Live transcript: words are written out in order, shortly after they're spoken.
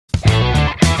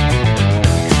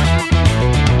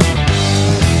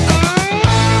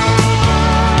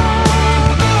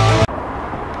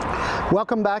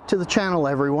Welcome back to the channel,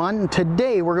 everyone.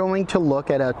 Today we're going to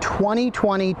look at a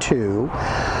 2022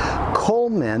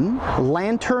 Coleman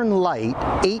Lantern Lite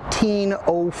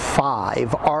 1805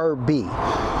 RV.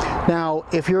 Now,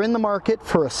 if you're in the market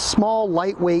for a small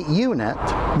lightweight unit,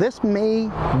 this may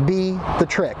be the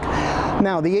trick.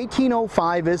 Now, the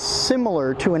 1805 is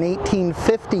similar to an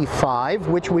 1855,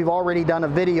 which we've already done a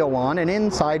video on, and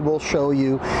inside we'll show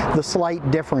you the slight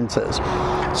differences.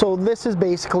 So this is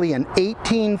basically an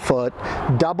 18-foot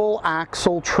double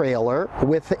axle trailer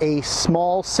with a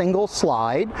small single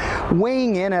slide,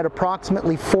 weighing in at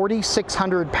approximately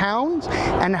 4,600 pounds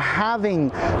and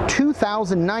having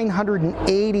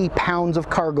 2,980 pounds of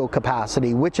cargo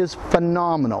capacity, which is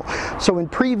phenomenal. So in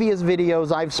previous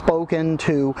videos I've spoken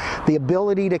to the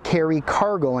ability to carry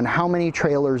cargo and how many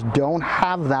trailers don't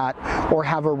have that or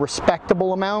have a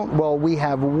respectable amount. Well, we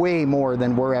have way more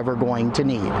than we're ever going to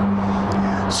need.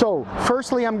 So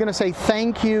firstly, I'm going to say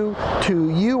thank you to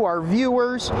you, our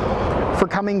viewers, for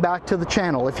coming back to the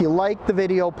channel. If you like the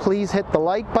video, please hit the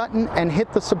like button and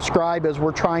hit the subscribe as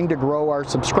we're trying to grow our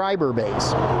subscriber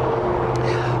base.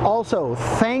 Also,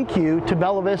 thank you to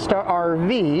Bella Vista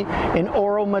RV in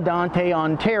Oro-Medonte,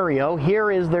 Ontario. Here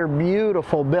is their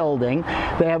beautiful building.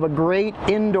 They have a great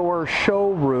indoor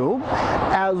showroom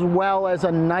as well as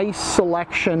a nice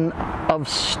selection of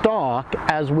stock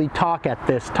as we talk at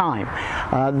this time.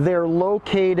 They're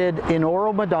located in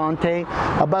Oro-Medonte,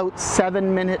 about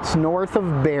 7 minutes north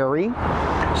of Barrie.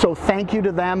 So thank you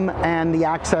to them and the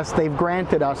access they've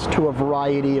granted us to a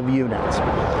variety of units.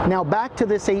 Now back to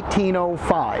this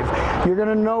 1805. You're going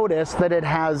to notice that it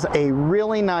has a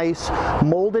really nice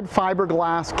molded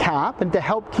fiberglass cap, and to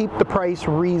help keep the price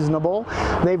reasonable,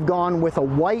 they've gone with a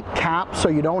white cap so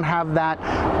you don't have that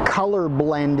color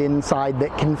blend inside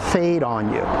that can fade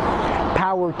on you.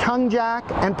 Power tongue jack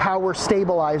and power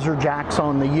stabilizer jacks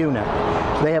on the unit.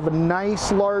 They have a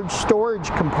nice large storage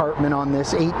compartment on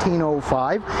this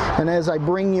 1805, and as I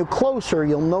bring you closer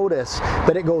you'll notice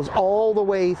that it goes all the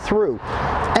way through.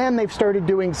 And they've started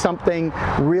doing something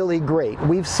really great.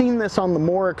 We've seen this on the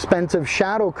more expensive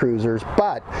Shadow Cruisers,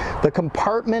 but the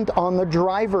compartment on the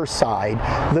driver's side,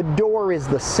 the door is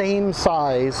the same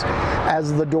size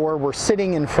as the door we're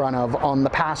sitting in front of on the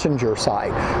passenger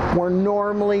side, where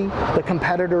normally the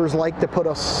competitors like to put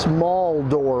a small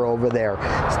door over there.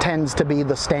 It tends to be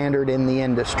the standard in the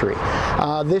industry.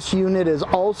 This unit is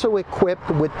also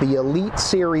equipped with the Elite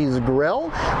Series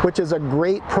grill, which is a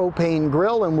great propane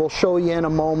grill, and we'll show you in a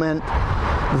moment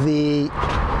the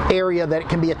area that it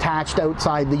can be attached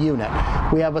outside the unit.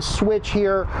 We have a switch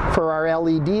here for our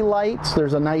LED lights.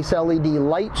 There's a nice LED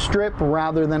light strip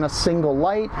rather than a single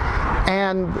light,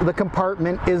 and the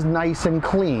compartment is nice and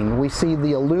clean. We see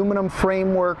the aluminum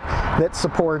framework that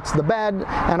supports the bed,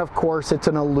 and of course it's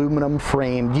an aluminum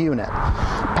framed unit.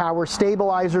 Power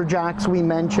stabilizer jacks we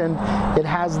mentioned. It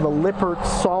has the Lippert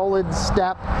solid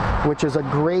step, which is a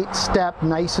great step,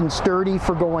 nice and sturdy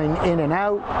for going in and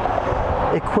out.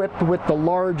 Equipped with the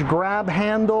large grab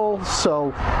handle,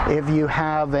 so if you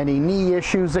have any knee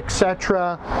issues,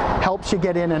 etc., helps you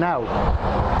get in and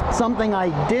out. Something I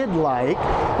did like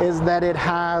is that it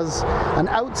has an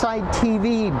outside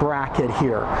TV bracket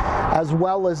here, as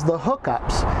well as the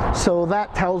hookups. So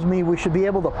that tells me we should be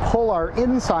able to pull our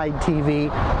inside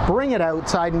TV, bring it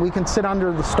outside, and we can sit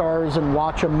under the stars and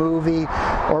watch a movie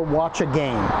or watch a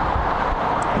game.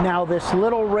 Now this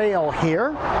little rail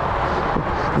here,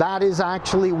 that is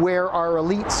actually where our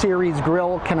Elite Series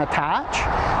grill can attach,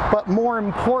 but more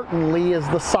importantly is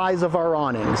the size of our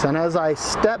awnings. And as I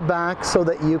step back so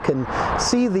that you can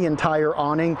see the entire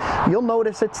awning, you'll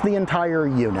notice it's the entire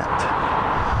unit.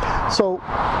 So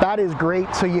that is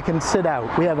great, so you can sit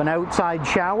out. We have an outside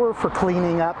shower for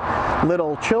cleaning up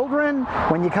little children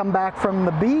when you come back from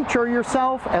the beach or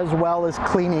yourself, as well as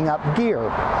cleaning up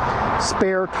gear.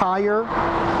 Spare tire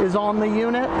is on the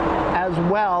unit, as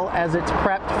well as it's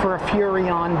prepped for a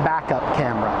Furrion backup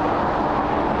camera.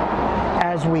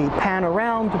 As we pan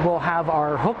around, we'll have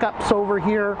our hookups over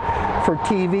here for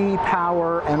TV,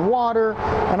 power, and water.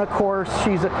 And of course,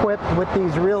 she's equipped with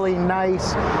these really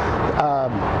nice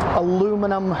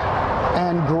aluminum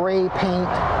and gray paint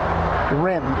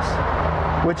rims,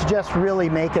 which just really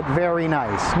make it very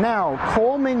nice. Now,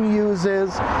 Coleman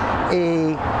uses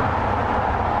a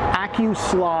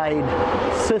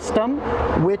AccuSlide system,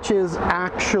 which is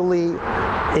actually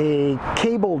a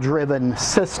cable-driven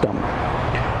system.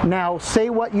 Now,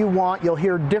 say what you want, you'll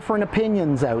hear different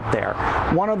opinions out there.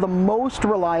 One of the most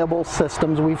reliable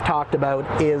systems we've talked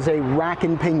about is a rack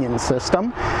and pinion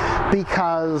system,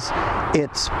 because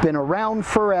it's been around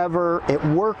forever, it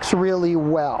works really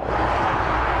well.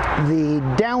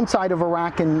 The downside of a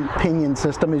rack and pinion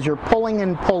system is you're pulling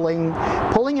and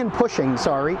pushing,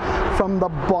 sorry, from the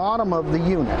bottom of the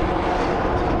unit.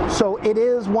 So it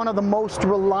is one of the most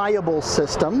reliable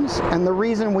systems, and the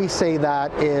reason we say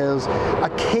that is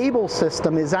a cable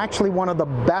system is actually one of the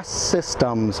best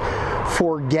systems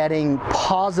for getting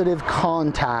positive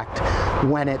contact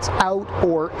when it's out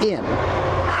or in.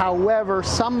 However,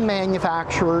 some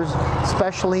manufacturers,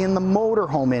 especially in the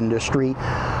motorhome industry,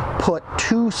 put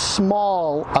too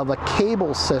small of a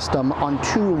cable system on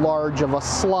too large of a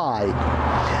slide,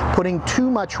 putting too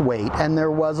much weight, and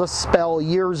there was a spell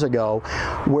years ago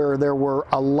where there were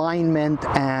alignment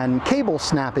and cable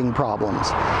snapping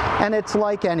problems. And it's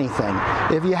like anything.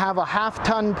 If you have a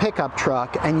half-ton pickup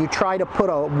truck and you try to put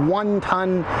a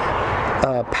 1-ton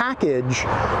package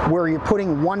where you're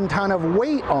putting 1 ton of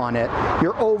weight on it,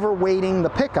 you're overweighting the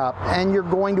pickup and you're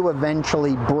going to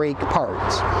eventually break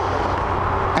parts.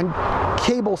 And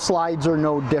cable slides are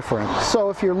no different. So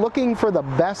if you're looking for the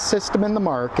best system in the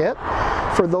market,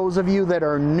 for those of you that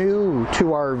are new to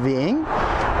RVing,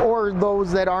 or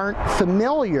those that aren't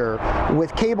familiar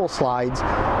with cable slides,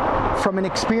 from an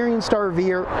experienced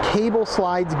RVer, cable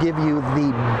slides give you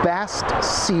the best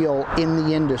seal in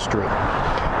the industry.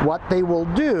 What they will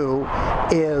do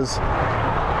is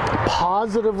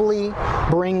positively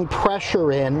bring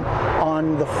pressure in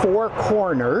on the 4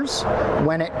 corners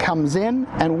when it comes in,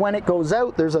 and when it goes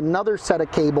out there's another set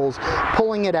of cables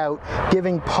pulling it out,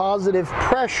 giving positive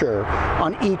pressure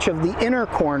on each of the inner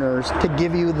corners to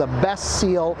give you the best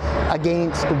seal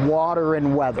against water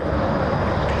and weather.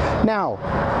 Now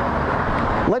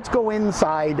let's go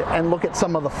inside and look at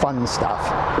some of the fun stuff.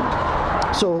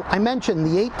 So I mentioned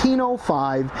the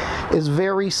 1805 is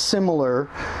very similar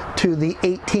to the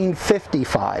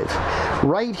 1855.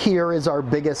 Right here is our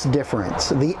biggest difference.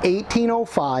 The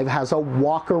 1805 has a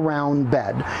walk-around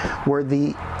bed, where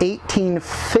the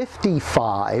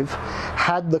 1855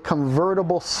 had the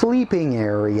convertible sleeping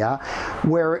area,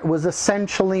 where it was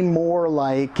essentially more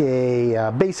like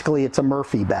a, basically it's a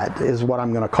Murphy bed is what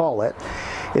I'm going to call it.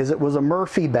 It was a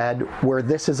Murphy bed, where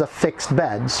this is a fixed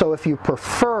bed. So if you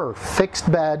prefer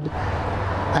fixed bed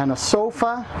and a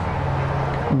sofa,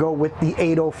 go with the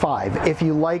 805. If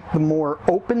you like the more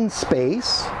open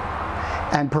space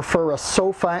and prefer a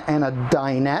sofa and a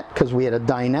dinette, because we had a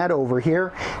dinette over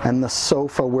here and the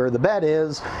sofa where the bed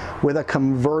is, with a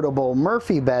convertible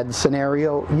Murphy bed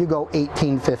scenario, you go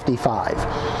 1855.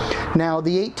 Now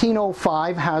the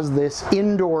 1805 has this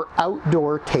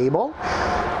indoor-outdoor table.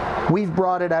 We've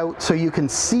brought it out so you can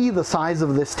see the size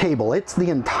of this table. It's the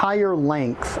entire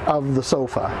length of the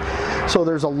sofa. So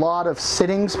there's a lot of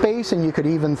sitting space, and you could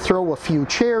even throw a few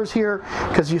chairs here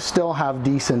because you still have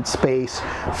decent space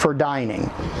for dining.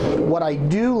 What I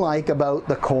do like about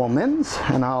the Colemans,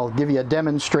 and I'll give you a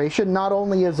demonstration, not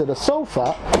only is it a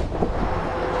sofa,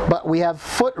 but we have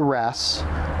footrests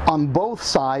on both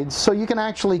sides so you can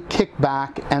actually kick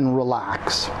back and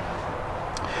relax.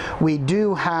 We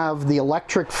do have the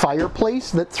electric fireplace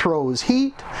that throws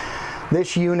heat.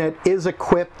 This unit is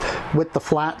equipped with the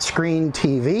flat screen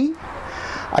TV.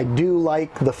 I do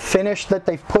like the finish that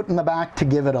they've put in the back to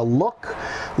give it a look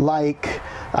like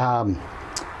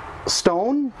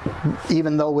stone,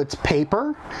 even though it's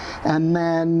paper. And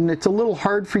then it's a little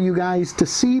hard for you guys to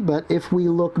see, but if we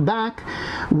look back,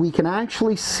 we can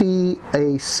actually see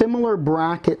a similar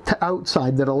bracket to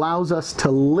outside that allows us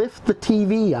to lift the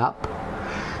TV up,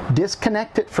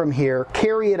 disconnect it from here,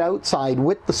 carry it outside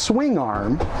with the swing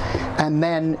arm, and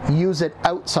then use it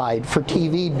outside for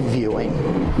TV viewing.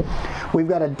 We've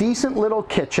got a decent little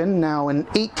kitchen. Now in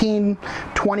 18,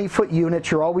 20-foot units,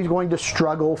 you're always going to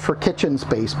struggle for kitchen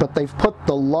space, but they've put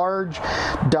the large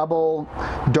double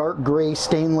dark gray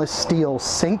stainless steel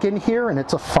sink in here, and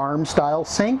it's a farm style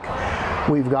sink.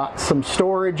 We've got some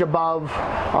storage above,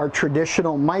 our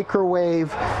traditional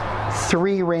microwave,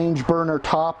 3-range burner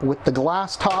top with the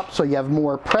glass top, so you have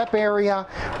more prep area,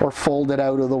 or fold it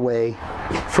out of the way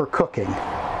for cooking.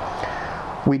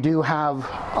 We do have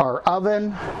our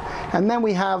oven, and then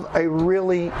we have a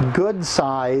really good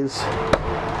size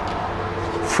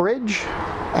fridge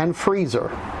and freezer.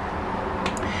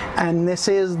 And this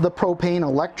is the propane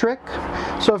electric.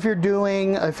 So if you're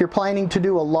planning to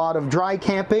do a lot of dry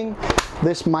camping,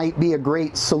 this might be a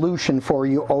great solution for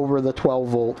you over the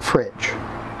 12-volt fridge.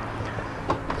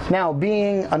 Now,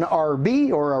 being an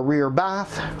RB or a rear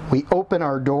bath, we open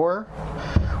our door.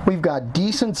 We've got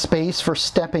decent space for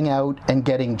stepping out and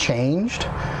getting changed.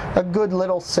 A good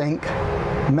little sink,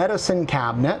 medicine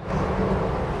cabinet.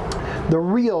 The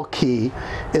real key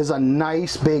is a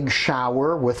nice big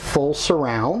shower with full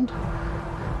surround.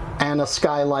 and a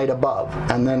skylight above.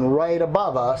 And then right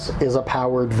above us is a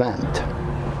powered vent.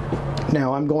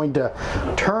 Now I'm going to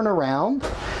turn around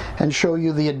and show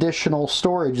you the additional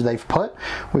storage they've put.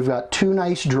 We've got two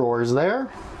nice drawers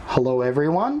there. Hello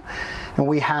everyone. And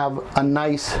we have a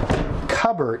nice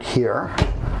cupboard here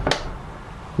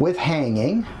with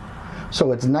hanging.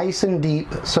 So it's nice and deep,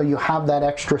 so you have that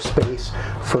extra space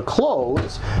for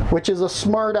clothes, which is a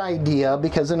smart idea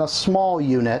because in a small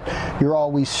unit, you're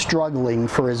always struggling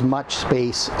for as much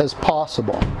space as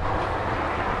possible.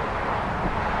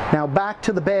 Now back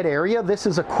to the bed area. This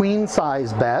is a queen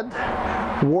size bed.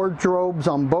 Wardrobes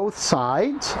on both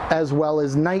sides, as well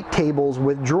as night tables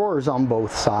with drawers on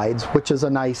both sides, which is a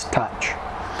nice touch.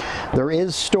 There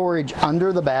is storage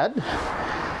under the bed.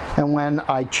 And when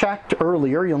I checked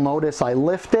earlier, you'll notice I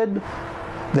lifted.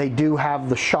 They do have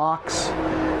the shocks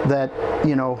that,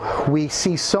 you know, we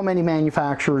see so many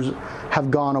manufacturers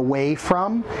have gone away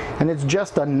from. And it's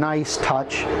just a nice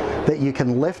touch that you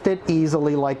can lift it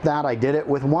easily like that. I did it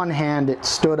with one hand. It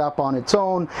stood up on its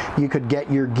own. You could get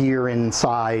your gear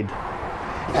inside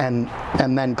and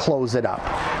then close it up.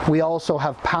 We also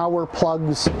have power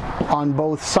plugs on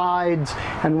both sides,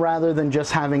 and rather than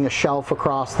just having a shelf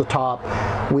across the top,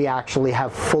 we actually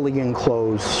have fully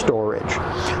enclosed storage.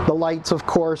 The lights, of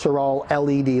course, are all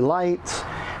LED lights.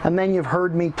 And then you've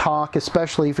heard me talk,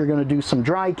 especially if you're going to do some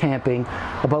dry camping,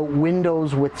 about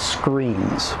windows with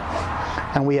screens.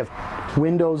 And we have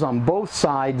windows on both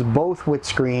sides, both with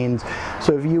screens.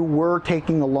 So if you were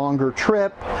taking a longer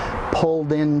trip,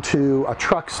 pulled into a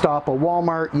truck stop, a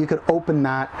Walmart, you could open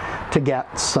that to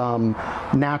get some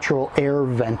natural air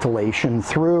ventilation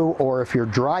through. Or if you're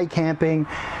dry camping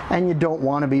and you don't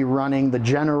want to be running the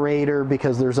generator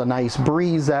because there's a nice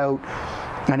breeze out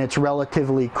and it's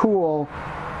relatively cool,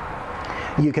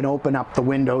 you can open up the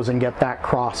windows and get that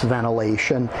cross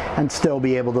ventilation and still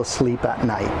be able to sleep at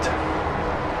night.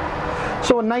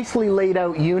 So a nicely laid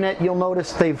out unit. You'll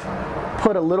notice they've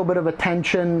put a little bit of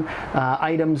attention,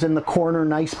 items in the corner,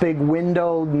 nice big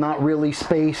window, not really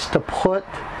space to put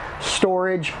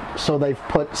storage. So they've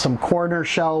put some corner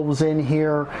shelves in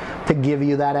here to give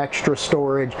you that extra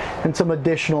storage and some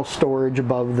additional storage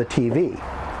above the TV.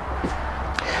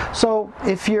 So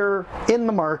if you're in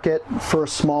the market for a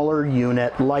smaller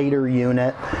unit, lighter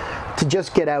unit, to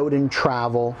just get out and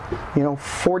travel, you know,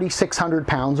 4,600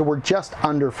 pounds, or we're just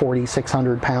under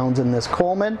 4,600 pounds in this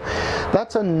Coleman.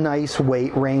 That's a nice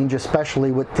weight range,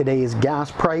 especially with today's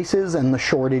gas prices and the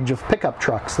shortage of pickup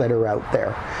trucks that are out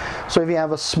there. So if you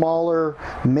have a smaller,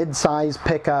 mid-size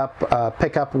pickup,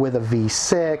 pickup with a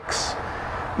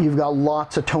V6, you've got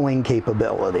lots of towing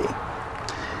capability.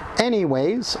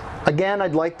 Anyways, again,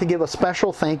 I'd like to give a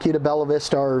special thank you to Bella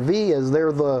Vista RV, as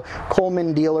they're the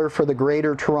Coleman dealer for the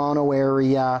Greater Toronto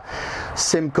area,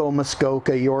 Simcoe,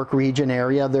 Muskoka, York region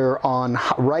area. They're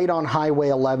right on Highway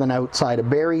 11 outside of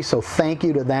Barrie, so thank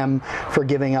you to them for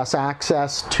giving us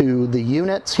access to the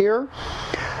units here.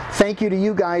 Thank you to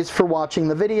you guys for watching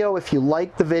the video. If you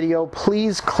liked the video,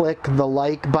 please click the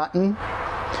like button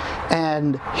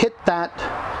and hit that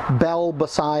bell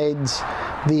besides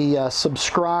the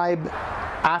subscribe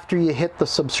after you hit the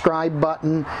subscribe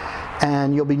button,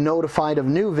 and you'll be notified of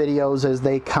new videos as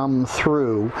they come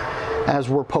through, as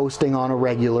we're posting on a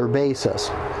regular basis.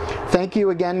 Thank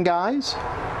you again, guys.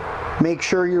 Make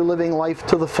sure you're living life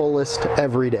to the fullest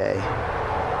every day.